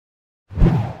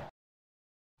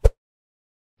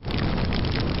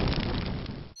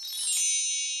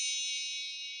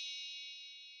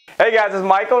Hey guys, it's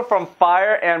Michael from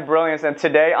FireAndBrilliance, and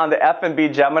today on the F&B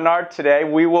Geminar, today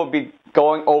we will be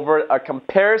going over a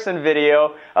comparison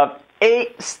video of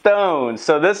 8 stones.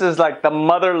 So this is like the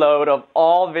mother lode of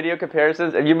all video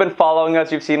comparisons. If you've been following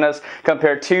us, you've seen us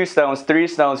compare 2 stones, 3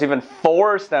 stones, even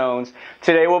 4 stones.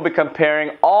 Today we'll be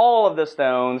comparing all of the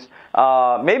stones,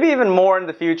 maybe even more in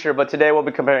the future, but today we'll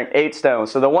be comparing 8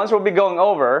 stones. So the ones we'll be going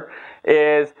over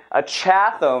is a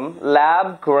Chatham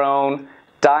Lab-Grown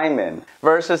Diamond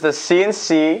versus the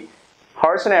C&C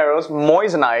Hearts Arrows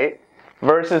Moissanite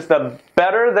versus the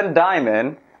Better Than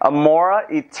Diamond Amora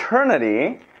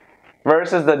Eternity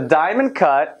versus the Diamond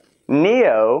Cut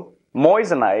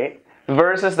Moissanite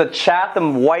versus the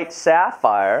Chatham White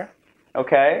Sapphire,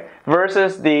 okay,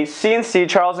 versus the C&C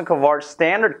Charles & Covart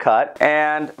Standard Cut,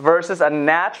 and versus a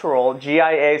natural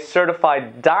GIA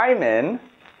Certified Diamond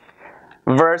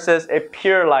versus a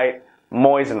Purelight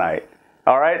Moissanite.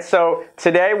 Alright, so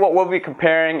today what we'll be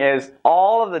comparing is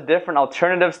all of the different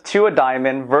alternatives to a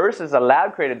diamond versus a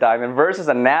lab-created diamond versus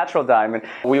a natural diamond.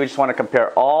 We just want to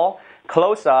compare all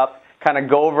close up, kind of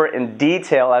go over in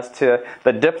detail as to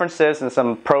the differences and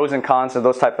some pros and cons of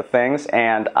those type of things,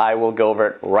 and I will go over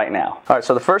it right now. Alright,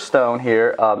 so the first stone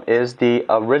here is the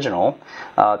original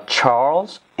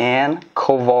Charles &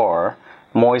 Covart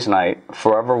Moissanite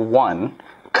Forever 1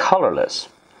 colorless.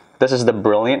 This is the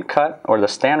Brilliant Cut or the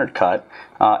Standard Cut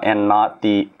and not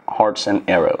the Hearts and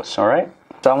Arrows, alright?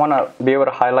 So I want to be able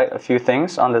to highlight a few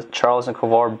things on the Charles &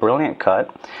 Covart Brilliant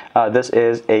Cut. This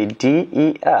is a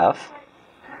DEF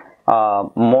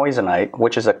Moissanite,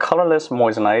 which is a colorless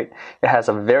Moissanite. It has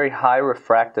a very high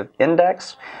refractive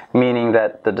index, meaning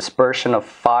that the dispersion of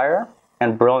fire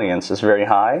and brilliance is very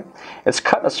high. It's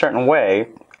cut a certain way.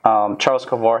 Charles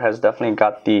Covart has definitely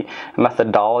got the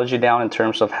methodology down in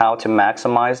terms of how to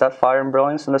maximize that fire and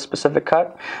brilliance in the specific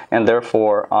cut, and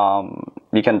therefore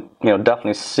you can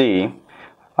definitely see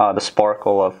the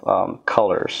sparkle of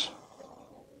colors.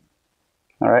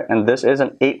 All right, and this is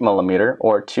an 8mm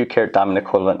or 2-carat diamond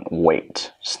equivalent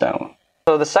weight stone.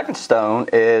 So the second stone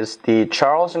is the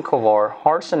Charles & Covart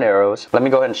Hearts and Arrows. Let me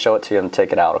go ahead and show it to you and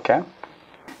take it out, okay?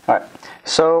 Alright,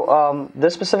 so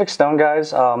this specific stone,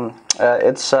 guys,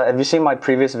 if you've seen my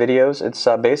previous videos, it's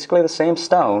basically the same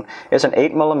stone. It's an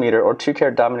 8mm or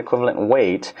 2-carat diamond equivalent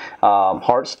weight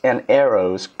Hearts and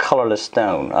Arrows colorless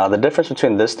stone. The difference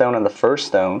between this stone and the first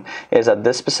stone is that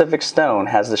this specific stone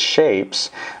has the shapes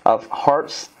of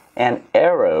hearts and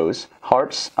arrows,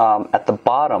 hearts at the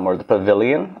bottom or the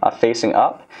pavilion facing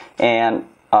up, and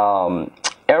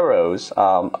arrows,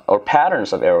 or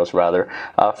patterns of arrows rather,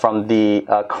 from the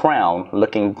crown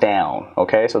looking down.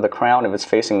 Okay, so the crown, if it's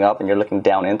facing up and you're looking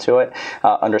down into it,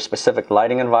 under specific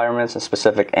lighting environments and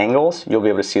specific angles, you'll be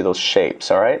able to see those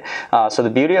shapes. All right. So the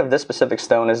beauty of this specific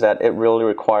stone is that it really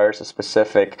requires a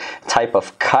specific type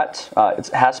of cut. It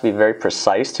has to be very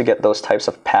precise to get those types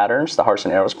of patterns, the hearts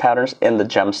and arrows patterns, in the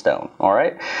gemstone. All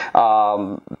right.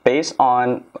 Based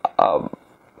on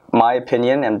my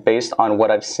opinion and based on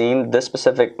what I've seen, this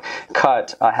specific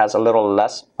cut has a little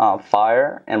less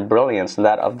fire and brilliance than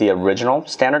that of the original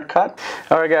standard cut.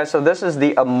 Alright guys, so this is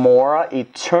the Amora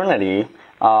Eternity.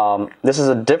 This is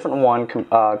a different one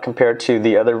compared to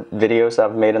the other videos that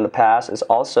I've made in the past. It's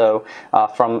also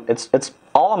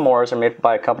all Amoras are made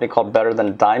by a company called Better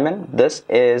Than Diamond. This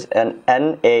is an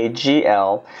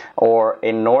NAGL, or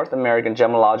a North American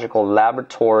Gemological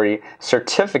Laboratory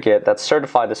certificate that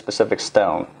certified the specific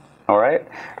stone. Alright,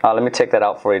 let me take that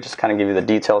out for you, just kind of give you the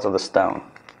details of the stone.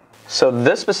 So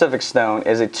this specific stone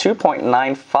is a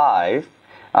 2.95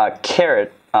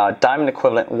 carat diamond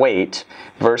equivalent weight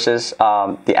versus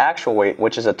the actual weight,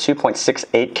 which is a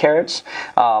 2.68 carats.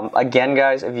 Again,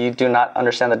 guys, if you do not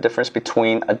understand the difference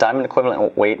between a diamond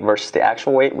equivalent weight versus the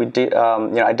actual weight, we did,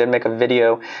 I did make a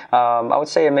video, I would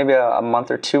say maybe a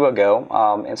month or 2 ago,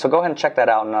 and so go ahead and check that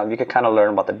out, and you can kind of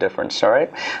learn about the difference. All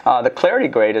right. The clarity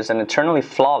grade is an internally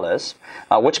flawless,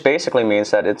 which basically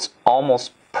means that it's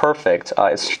almost perfect.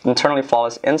 It's internally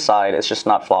flawless inside, it's just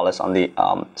not flawless on the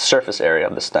surface area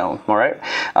of the stone. All right.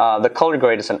 The color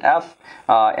grade is an F,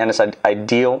 and it's an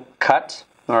ideal cut.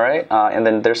 All right. And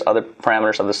then there's other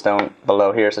parameters of the stone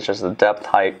below here, such as the depth,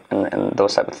 height, and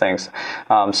those type of ththings.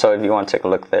 So if you want to take a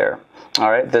look there. All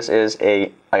right. This is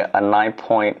a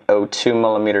 9.02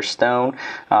 millimeter stone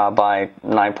by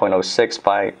 9.06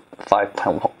 by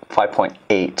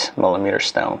 5.8 millimeter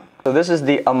stone. So this is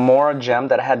the Amora gem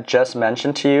that I had just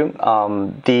mentioned to you.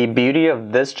 The beauty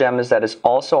of this gem is that it's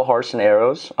also hearts and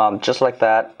arrows, just like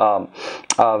that of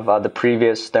the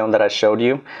previous stone that I showed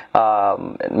you,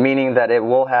 meaning that it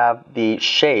will have the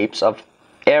shapes of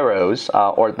arrows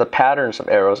or the patterns of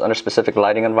arrows under specific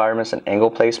lighting environments and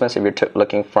angle placements if you're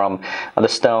looking from the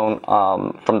stone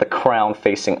from the crown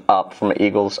facing up from an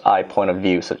eagle's eye point of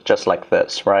view, so just like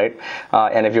this, right?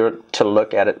 And if you're to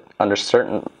look at it under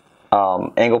certain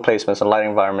angle placements and lighting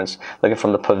environments, looking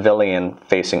from the pavilion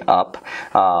facing up,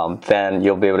 then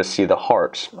you'll be able to see the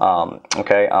hearts.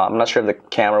 Okay, I'm not sure if the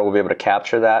camera will be able to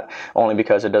capture that, only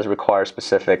because it does require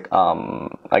specific,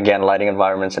 again, lighting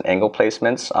environments and angle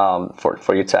placements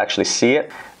for you to actually see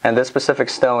it. And this specific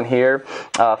stone here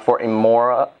for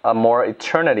Amora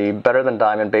Eternity, better than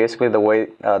diamond, basically the way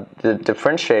to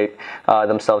differentiate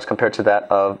themselves compared to that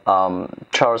of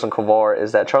Charles and Covor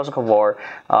is that Charles and Covor,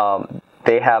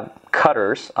 they have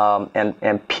cutters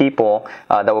and people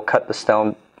that will cut the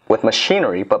stone with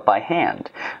machinery, but by hand,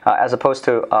 as opposed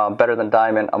to better than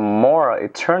diamond, Amora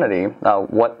Eternity.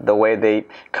 The way they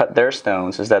cut their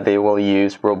stones is that they will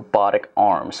use robotic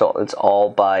arms. So it's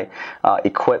all by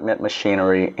equipment,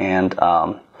 machinery, and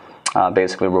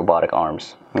basically robotic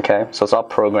arms. Okay, so it's all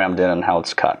programmed in on how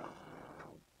it's cut.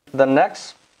 The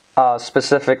next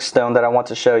specific stone that I want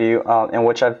to show you, in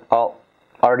which I've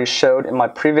already showed in my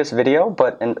previous video,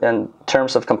 but in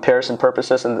terms of comparison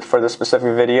purposes and for this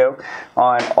specific video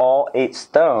on all 8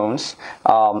 stones,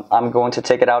 I'm going to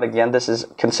take it out again. This is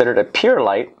considered a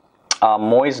Purelight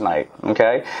Moissanite.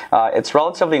 Okay, it's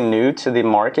relatively new to the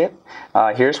market.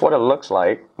 Here's what it looks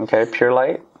like. Okay,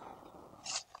 Purelight.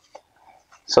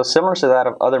 So similar to that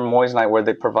of other Moissanite where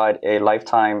they provide a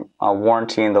lifetime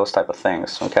warranty and those type of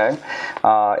things. Okay,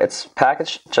 it's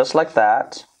packaged just like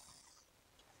that.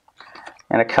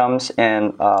 And it comes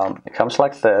in, it comes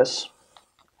like this.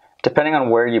 Depending on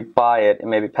where you buy it, it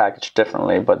may be packaged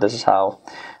differently, but this is how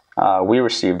we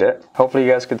received it. Hopefully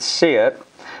you guys could see it.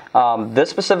 This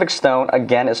specific stone,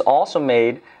 again, is also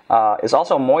made, is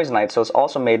also a Moissanite, so it's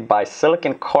also made by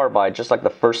silicon carbide, just like the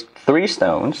first 3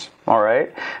 stones. All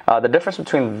right. The difference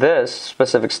between this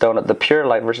specific stone, the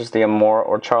Purelight, versus the Amora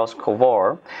or Charles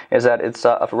Covor, is that it's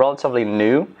a relatively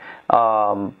new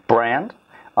brand.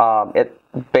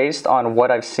 Based on what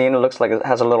I've seen, it looks like it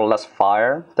has a little less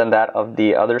fire than that of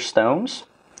the other stones.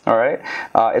 All right,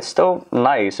 it's still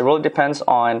nice. It really depends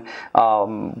on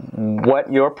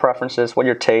what your preference is, what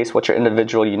your taste, what your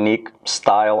individual unique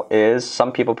style is.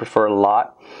 Some people prefer a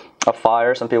lot of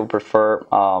fire, some people prefer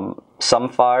some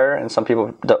fire, and some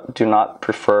people do not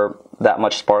prefer that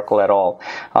much sparkle at all.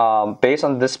 Based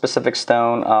on this specific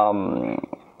stone,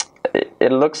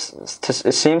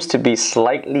 it seems to be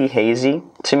slightly hazy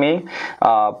to me,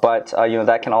 but you know,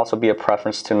 that can also be a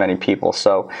preference to many people.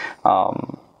 So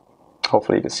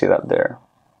hopefully you can see that there.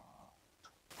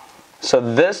 So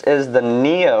this is the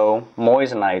Neo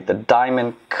Moissanite, the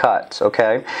diamond cut.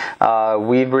 Okay,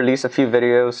 we've released a few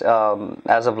videos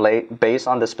as of late based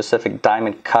on the specific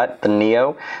diamond cut, the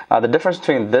Neo. The difference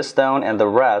between this stone and the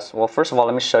rest, well, first of all,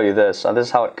 let me show you this. This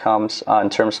is how it comes in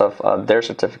terms of their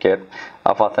certificate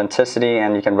of authenticity,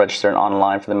 and you can register it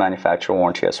online for the manufacturer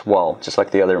warranty as well, just like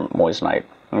the other Moissanite.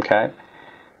 Okay.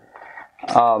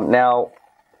 Now,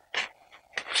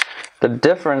 the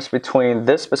difference between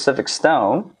this specific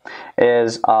stone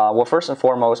is, well, first and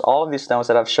foremost, all of these stones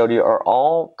that I've showed you are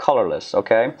all colorless,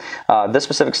 okay? This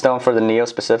specific stone for the Neo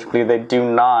specifically, they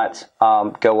do not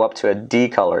go up to a D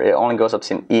color. It only goes up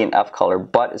to an E and F color,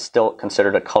 but it's still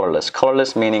considered a colorless.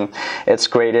 Colorless meaning it's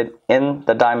graded in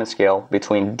the diamond scale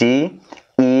between D,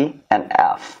 E, and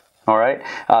F. All right,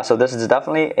 so this is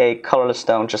definitely a colorless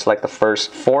stone, just like the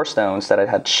first 4 stones that I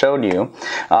had showed you.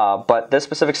 But this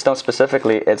specific stone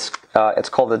specifically, it's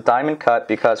called the diamond cut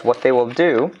because what they will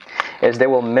do is they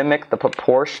will mimic the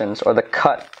proportions or the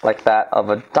cut like that of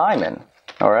a diamond.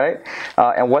 All right,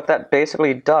 and what that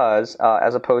basically does,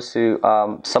 as opposed to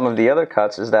some of the other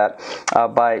cuts, is that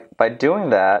by doing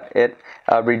that, it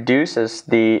reduces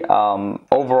the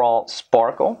overall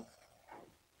sparkle.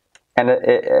 And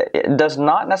it does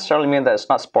not necessarily mean that it's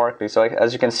not sparkly. So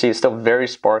as you can see, it's still very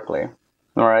sparkly.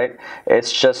 All right,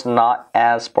 it's just not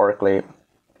as sparkly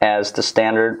as the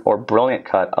standard or brilliant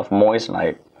cut of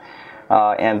moissanite.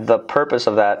 And the purpose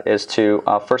of that is to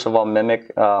first of all mimic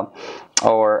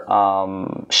or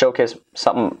showcase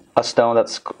a stone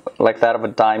that's like that of a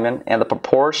diamond, and the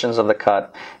proportions of the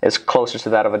cut is closer to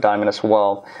that of a diamond as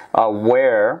well,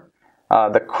 where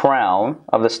the crown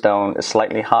of the stone is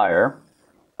slightly higher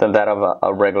than that of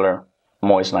a regular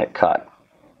moissanite cut.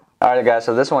 Alright guys,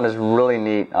 so this one is really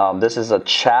neat. This is a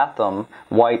Chatham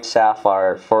White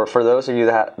Sapphire. For those of you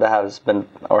that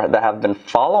have been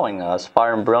following us,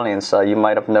 Fire and Brilliance, you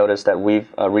might have noticed that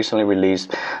we've recently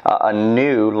released a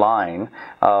new line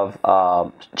of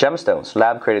gemstones,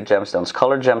 lab-created gemstones,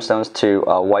 colored gemstones to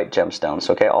white gemstones,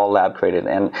 okay, all lab-created.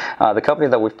 And the company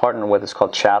that we've partnered with is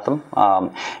called Chatham.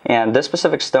 And this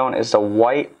specific stone is a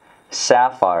white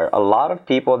sapphire. A lot of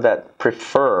people that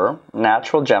prefer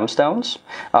natural gemstones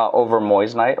over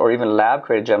moissanite, or even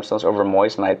lab-created gemstones over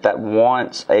moissanite, that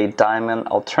wants a diamond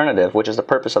alternative, which is the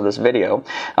purpose of this video,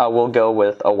 will go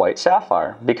with a white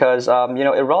sapphire because you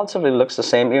know, it relatively looks the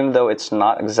same, even though it's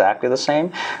not exactly the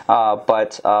same.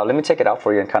 But let me take it out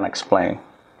for you and kind of explain.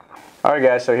 Alright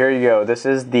guys, so here you go. This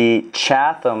is the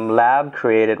Chatham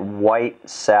Lab-Created White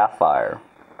Sapphire.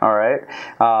 Alright,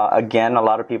 again, a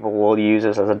lot of people will use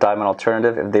this as a diamond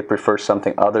alternative if they prefer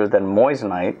something other than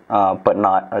moissanite, but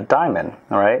not a diamond.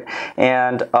 Alright,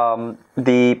 and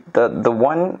the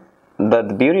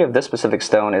beauty of this specific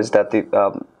stone is that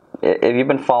if you've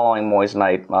been following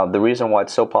moissanite, the reason why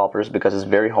it's so popular is because it's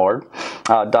very hard.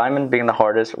 Diamond being the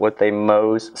hardest, with a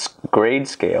Mohs grade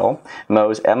scale,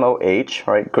 Mohs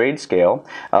MOH, right, grade scale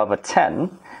of a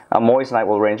 10. A moissanite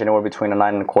will range anywhere between a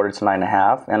 9.25 to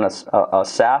 9.5, and a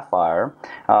sapphire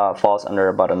falls under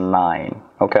about a 9.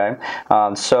 Okay,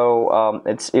 although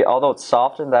it's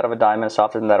softer than that of a diamond,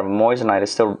 softer than that of a moissanite,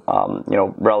 it's still you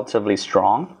know, relatively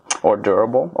strong or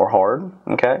durable or hard.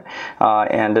 Okay,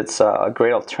 and it's a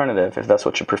great alternative if that's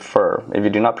what you prefer. If you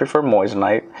do not prefer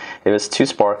moissanite, if it's too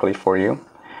sparkly for you,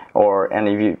 and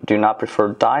if you do not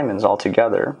prefer diamonds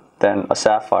altogether, then a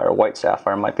sapphire, a white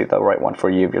sapphire, might be the right one for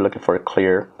you if you're looking for a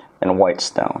clear and white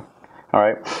stone.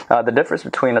 Alright, the difference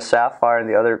between a sapphire and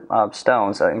the other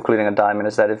stones, including a diamond,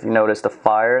 is that if you notice the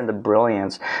fire and the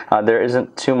brilliance, there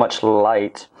isn't too much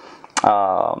light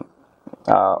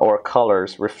or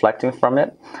colors reflecting from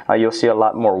it. You'll see a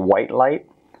lot more white light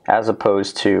as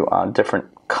opposed to different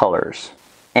colors.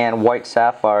 And white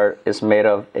sapphire is made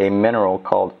of a mineral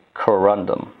called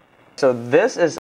corundum. So this is